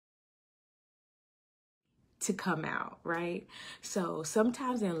to come out, right? So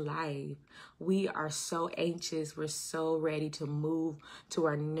sometimes in life, we are so anxious. We're so ready to move to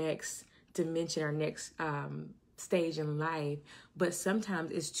our next dimension, our next stage in life. But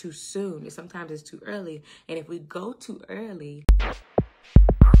sometimes it's too soon. Sometimes it's too early. And if we go too early,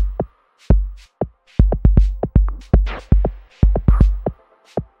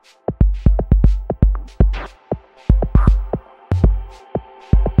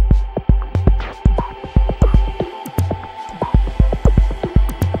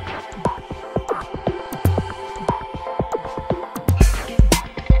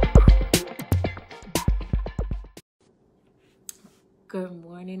 good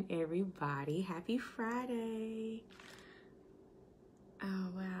morning, everybody. Happy Friday. Oh,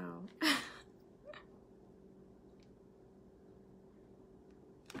 wow.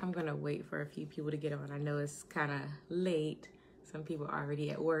 I'm going to wait for a few people to get on. I know it's kind of late. Some people are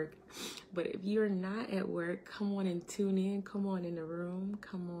already at work. But if you're not at work, come on and tune in. Come on in the room.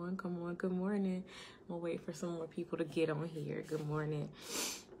 Come on. Good morning. I'm going to wait for some more people to get on here. Good morning.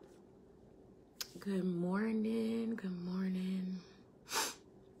 Good morning.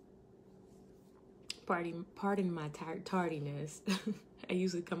 Pardon my tardiness. I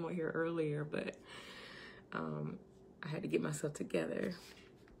usually come on here earlier, but I had to get myself together.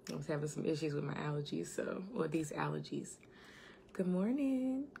 I was having some issues with my allergies, or these allergies. Good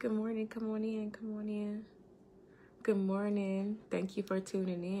morning. Come on in. Good morning. Thank you for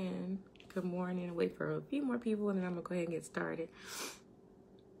tuning in. Good morning. Wait for a few more people, and then I'm going to go ahead and get started.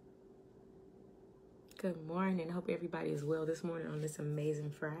 Good morning. Hope everybody is well this morning on this amazing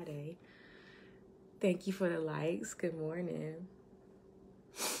Friday. Thank you for the likes. Good morning.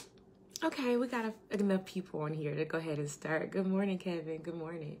 Okay, we got enough people on here to go ahead and start. Good morning, Kevin. Good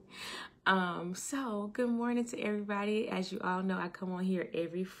morning. So good morning to everybody. As you all know, I come on here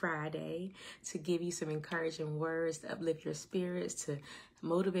every Friday to give you some encouraging words, to uplift your spirits, to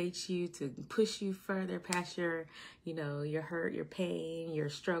motivate you, to push you further past your hurt, your pain, your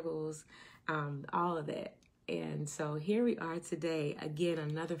struggles, all of that. And so here we are today, again,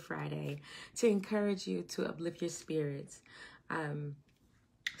 another Friday, to encourage you to uplift your spirits.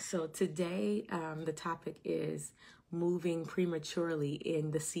 So today, the topic is moving prematurely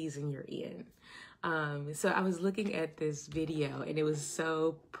in the season you're in. So I was looking at this video and it was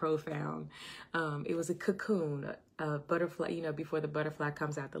so profound. It was a cocoon, a butterfly, before the butterfly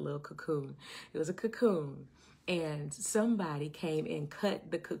comes out, the little cocoon. It was a cocoon, and somebody came and cut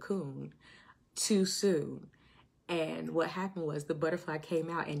the cocoon too soon. And what happened was the butterfly came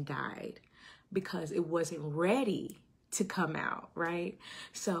out and died because it wasn't ready to come out, right?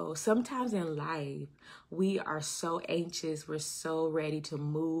 So sometimes in life, we are so anxious. We're so ready to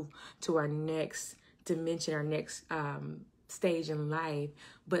move to our next dimension, our next stage in life.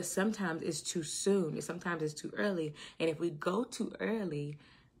 But sometimes it's too soon. Sometimes it's too early. And if we go too early,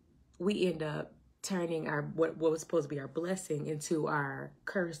 we end up turning our what was supposed to be our blessing into our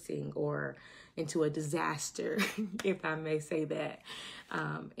cursing, or into a disaster, if I may say that.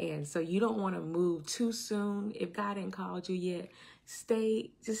 And so you don't want to move too soon. If God ain't called you yet,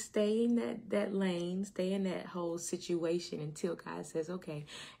 just stay in that lane, stay in that whole situation until God says, okay,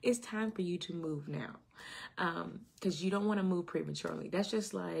 it's time for you to move now. Because you don't want to move prematurely. That's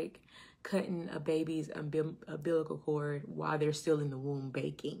just like cutting a baby's umbilical cord while they're still in the womb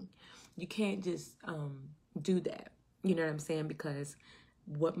baking. You can't just do that. You know what I'm saying? Because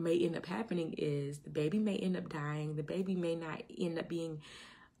what may end up happening is the baby may end up dying. The baby may not end up being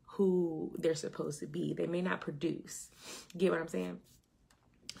who they're supposed to be. They may not produce. Get what I'm saying?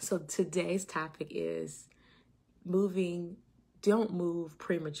 So today's topic is don't move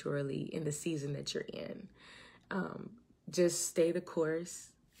prematurely in the season that you're in. Just stay the course,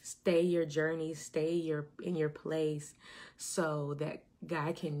 stay your journey, stay in your place so that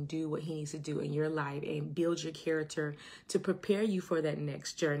God can do what he needs to do in your life and build your character to prepare you for that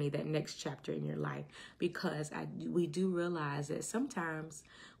next journey, that next chapter in your life. Because we do realize that sometimes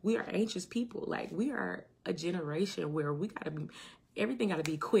we are anxious people. Like, we are a generation where everything got to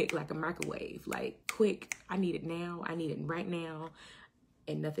be quick, like a microwave. Like, quick, I need it now, I need it right now,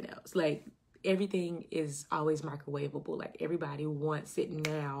 and nothing else. Like, everything is always microwavable. Like, everybody wants it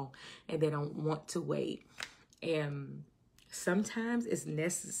now and they don't want to wait. And sometimes it's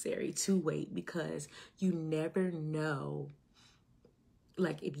necessary to wait because you never know.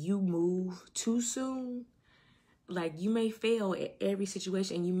 Like, if you move too soon, like, you may fail at every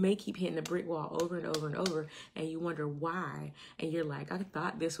situation and you may keep hitting the brick wall over and over and over, and you wonder why. And you're like, I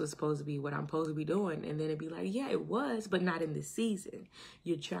thought this was supposed to be what I'm supposed to be doing. And then it'd be like, yeah, it was, but not in this season.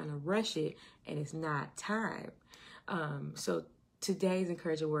 You're trying to rush it and it's not time. So today's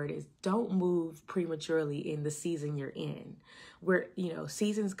encouraging word is don't move prematurely in the season you're in. Where,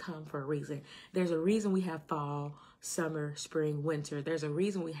 seasons come for a reason. There's a reason we have fall, summer, spring, winter. There's a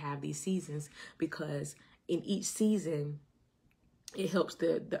reason we have these seasons, because in each season, it helps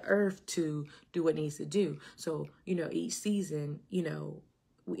the earth to do what it needs to do. So, each season,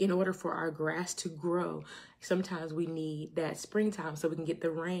 in order for our grass to grow, sometimes we need that springtime so we can get the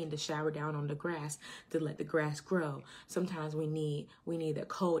rain to shower down on the grass to let the grass grow. Sometimes we need the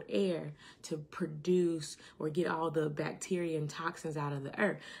cold air to produce or get all the bacteria and toxins out of the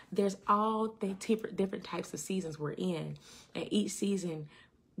earth. There's all the different types of seasons we're in, and each season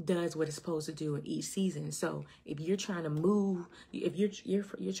does what it's supposed to do in each season. So if you're trying to move, if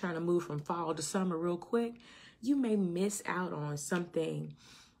you're trying to move from fall to summer real quick, you may miss out on something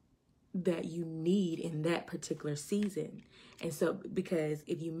that you need in that particular season. And so, because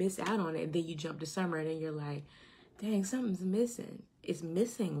if you miss out on it and then you jump to summer and then you're like, dang, something's missing. It's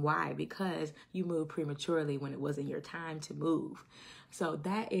missing. Why? Because you moved prematurely when it wasn't your time to move. So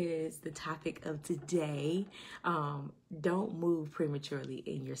that is the topic of today. Don't move prematurely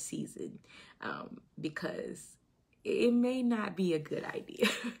in your season, because it may not be a good idea.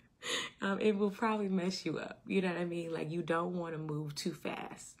 It will probably mess you up. You know what I mean? Like, you don't want to move too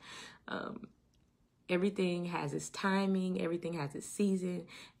fast. Everything has its timing. Everything has its season.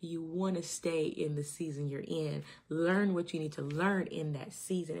 You want to stay in the season you're in. Learn what you need to learn in that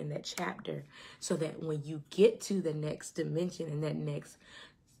season, in that chapter, so that when you get to the next dimension and that next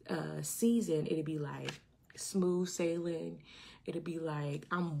season, it'll be like smooth sailing. It'll be like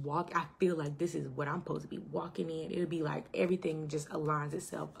I feel like this is what I'm supposed to be walking in. It'll be like everything just aligns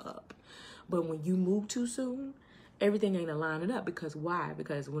itself up. But when you move too soon, everything ain't aligning up. Because why?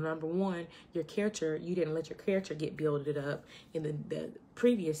 Because, well, number one, your character, you didn't let your character get builded up in the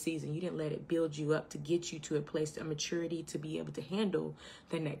previous season. You didn't let it build you up to get you to a place of maturity to be able to handle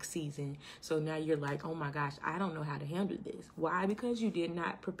the next season. So now you're like, oh my gosh, I don't know how to handle this. Why? Because you did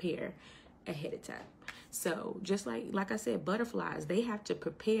not prepare ahead of time. So just like I said, butterflies, they have to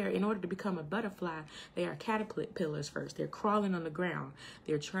prepare. In order to become a butterfly, they are caterpillars first. They're crawling on the ground.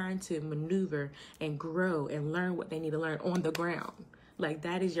 They're trying to maneuver and grow and learn what they need to learn on the ground. Like,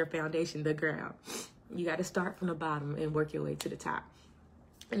 that is your foundation, the ground. You got to start from the bottom and work your way to the top.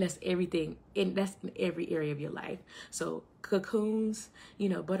 And that's everything, and that's in every area of your life. So cocoons,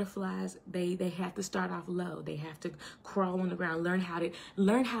 butterflies, they have to start off low. They have to crawl on the ground, learn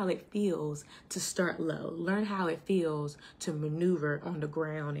how it feels to start low, learn how it feels to maneuver on the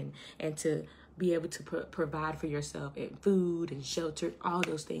ground and to be able to provide for yourself and food and shelter, all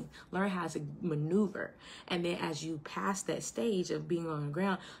those things. Learn how to maneuver. And then as you pass that stage of being on the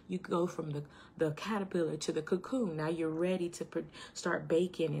ground, you go from the caterpillar to the cocoon. Now you're ready to start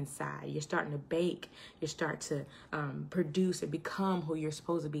baking inside. You're starting to bake. You start to produce and become who you're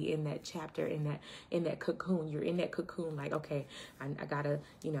supposed to be in that chapter, in that cocoon. You're in that cocoon like, okay, I gotta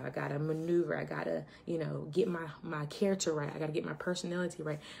maneuver. I gotta, get my character right. I gotta get my personality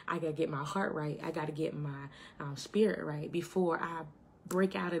right. I gotta get my heart right. I got to get my spirit right before I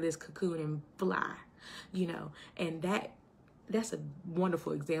break out of this cocoon and fly, and that's a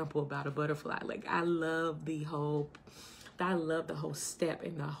wonderful example about a butterfly. Like, I love the whole step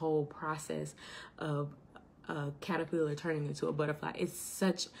and the whole process of a caterpillar turning into a butterfly.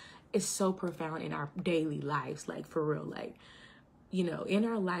 It's so profound in our daily lives, like, for real, like, in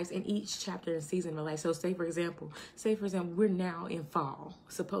our lives, in each chapter and season of our life. So say for example, we're now in fall,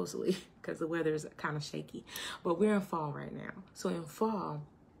 supposedly, because the weather is kind of shaky, but we're in fall right now. So in fall,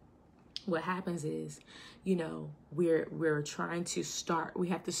 what happens is, we're trying to start. We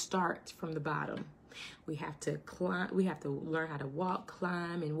have to start from the bottom. We have to climb. We have to learn how to walk,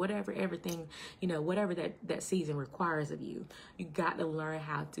 climb, and whatever that season requires of you. You got to learn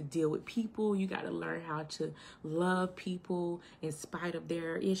how to deal with people. You got to learn how to love people in spite of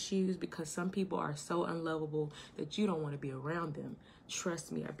their issues, because some people are so unlovable that you don't want to be around them.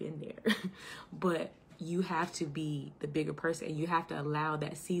 Trust me, I've been there. But you have to be the bigger person, and you have to allow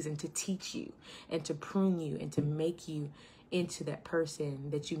that season to teach you and to prune you and to make you into that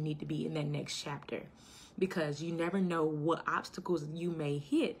person that you need to be in that next chapter, because you never know what obstacles you may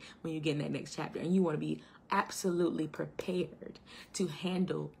hit when you get in that next chapter, and you want to be absolutely prepared to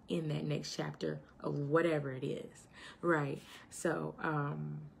handle in that next chapter of whatever it is, right? So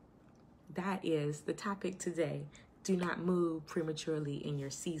that is the topic today. Do not move prematurely in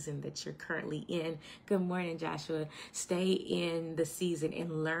your season that you're currently in. Good morning, Joshua. Stay in the season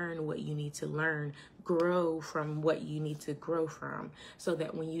and learn what you need to learn. Grow from what you need to grow from, so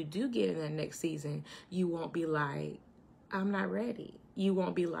that when you do get in that next season, you won't be like, I'm not ready. You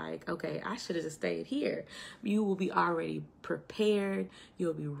won't be like, okay, I should have just stayed here. You will be already prepared.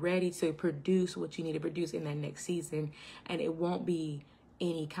 You'll be ready to produce what you need to produce in that next season. And it won't be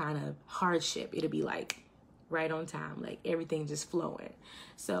any kind of hardship. It'll be like right on time, like everything just flowing.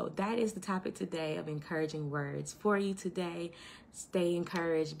 So that is the topic today of encouraging words for you today. Stay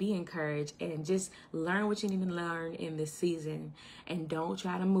encouraged, be encouraged, and just learn what you need to learn in this season. And don't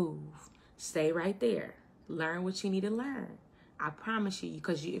try to move. Stay right there. Learn what you need to learn. I promise you,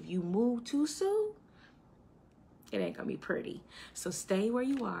 because if you move too soon, it ain't gonna be pretty. So stay where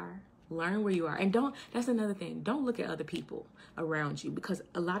you are, learn where you are. And that's another thing, don't look at other people around you, because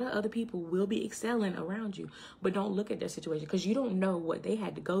a lot of other people will be excelling around you, but don't look at their situation, because you don't know what they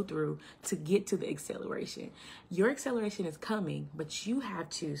had to go through to get to the acceleration. Your acceleration is coming, but you have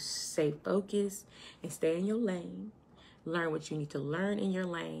to stay focused and stay in your lane, learn what you need to learn in your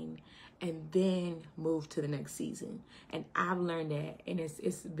lane, and then move to the next season. And I've learned that, and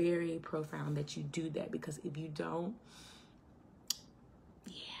it's very profound that you do that, because if you don't,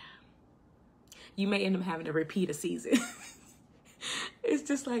 you may end up having to repeat a season. It's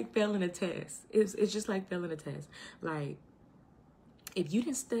just like failing a test. It's just like failing a test. Like, if you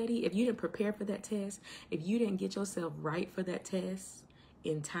didn't study, if you didn't prepare for that test, if you didn't get yourself right for that test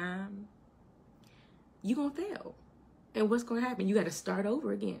in time, you're gonna fail. And what's going to happen? You got to start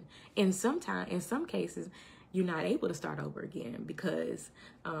over again. In some cases, you're not able to start over again, because,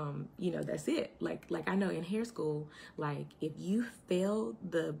 that's it. Like I know in hair school, like if you fail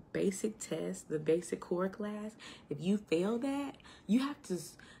the basic test, the basic core class, if you fail that, you have to,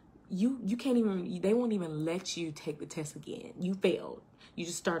 you can't even, they won't even let you take the test again. You failed. You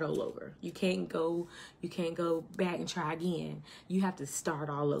just start all over. You can't go back and try again. You have to start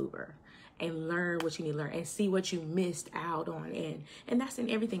all over and learn what you need to learn and see what you missed out on. And that's in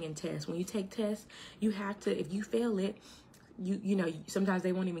everything in tests. When you take tests, you have to, if you fail it, sometimes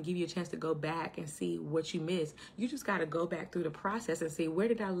they won't even give you a chance to go back and see what you missed. You just got to go back through the process and see, where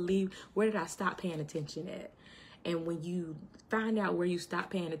did I stop paying attention at? And when you find out where you stop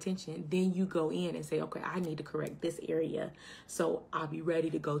paying attention, then you go in and say, okay, I need to correct this area, so I'll be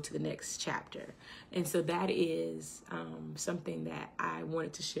ready to go to the next chapter. And so that is something that I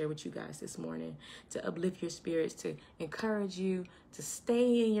wanted to share with you guys this morning, to uplift your spirits, to encourage you to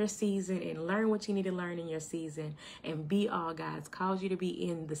stay in your season and learn what you need to learn in your season, and be all God's called you to be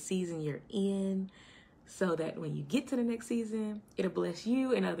in the season you're in, so that when you get to the next season, it'll bless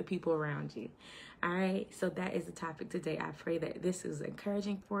you and other people around you. All right, so that is the topic today. I pray that this is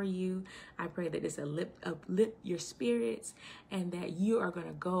encouraging for you. I pray that this uplift your spirits, and that you are going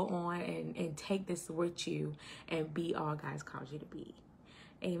to go on and take this with you and be all God's called you to be.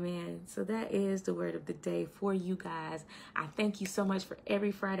 Amen. So that is the word of the day for you guys. I thank you so much for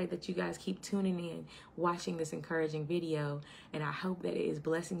every Friday that you guys keep tuning in, watching this encouraging video. And I hope that it is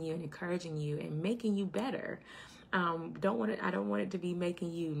blessing you and encouraging you and making you better. I don't want it to be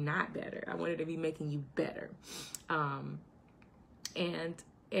making you not better. I want it to be making you better.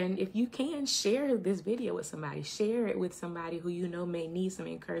 And if you can, share this video with somebody. Share it with somebody who you know may need some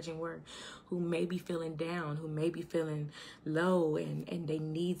encouraging word, who may be feeling down, who may be feeling low, and they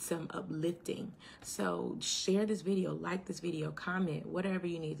need some uplifting. So share this video, like this video, comment, whatever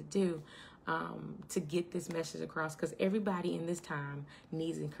you need to do to get this message across, because everybody in this time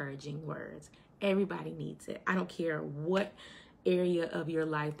needs encouraging words. Everybody needs it. I don't care what area of your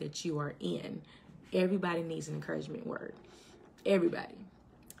life that you are in. Everybody needs an encouragement word. Everybody.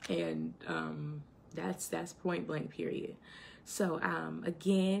 And that's point blank, period. So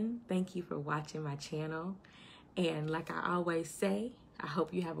again, thank you for watching my channel. And like I always say, I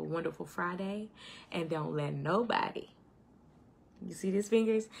hope you have a wonderful Friday, and don't let nobody, you see these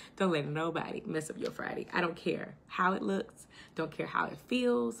fingers? Don't let nobody mess up your Friday. I don't care how it looks. Don't care how it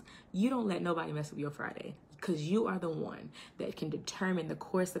feels. You don't let nobody mess up your Friday, because you are the one that can determine the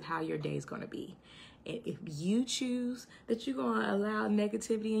course of how your day is going to be. And if you choose that you're going to allow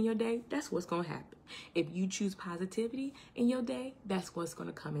negativity in your day, that's what's going to happen. If you choose positivity in your day, that's what's going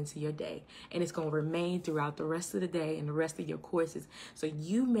to come into your day. And it's going to remain throughout the rest of the day and the rest of your courses. So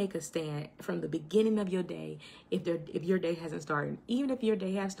you make a stand from the beginning of your day. If your day hasn't started, even if your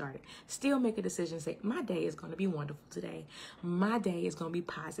day has started, still make a decision. Say, my day is going to be wonderful today. My day is going to be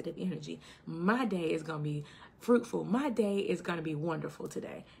positive energy. My day is going to be fruitful. My day is going to be wonderful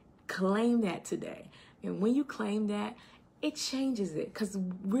today. Claim that today. And when you claim that, it changes it. Because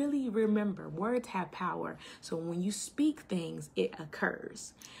really remember, words have power. So when you speak things, it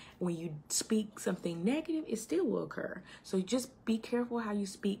occurs. When you speak something negative, it still will occur. So just be careful how you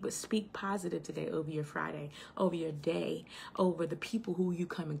speak, but speak positive today over your Friday, over your day, over the people who you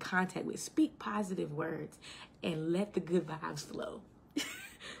come in contact with. Speak positive words and let the good vibes flow.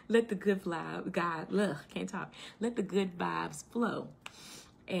 Let the good can't talk. Let the good vibes flow.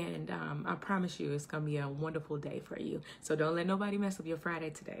 And I promise you, it's going to be a wonderful day for you. So don't let nobody mess up your Friday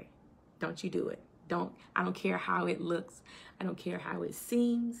today. Don't you do it. I don't care how it looks. I don't care how it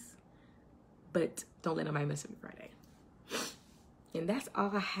seems. But don't let nobody mess up your Friday. And that's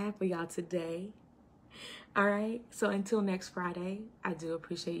all I have for y'all today. All right. So until next Friday, I do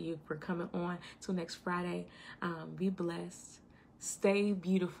appreciate you for coming on. Till next Friday, be blessed. Stay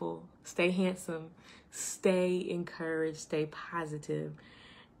beautiful. Stay handsome. Stay encouraged. Stay positive.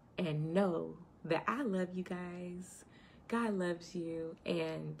 And know that I love you guys. God loves you.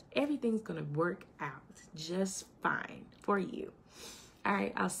 And everything's going to work out just fine for you. All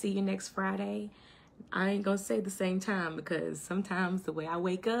right. I'll see you next Friday. I ain't going to say the same time because sometimes the way I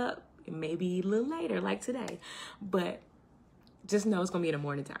wake up, it may be a little later like today. But just know it's going to be in the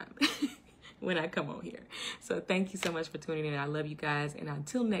morning time when I come on here. So thank you so much for tuning in. I love you guys. And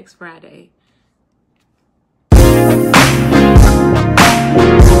until next Friday,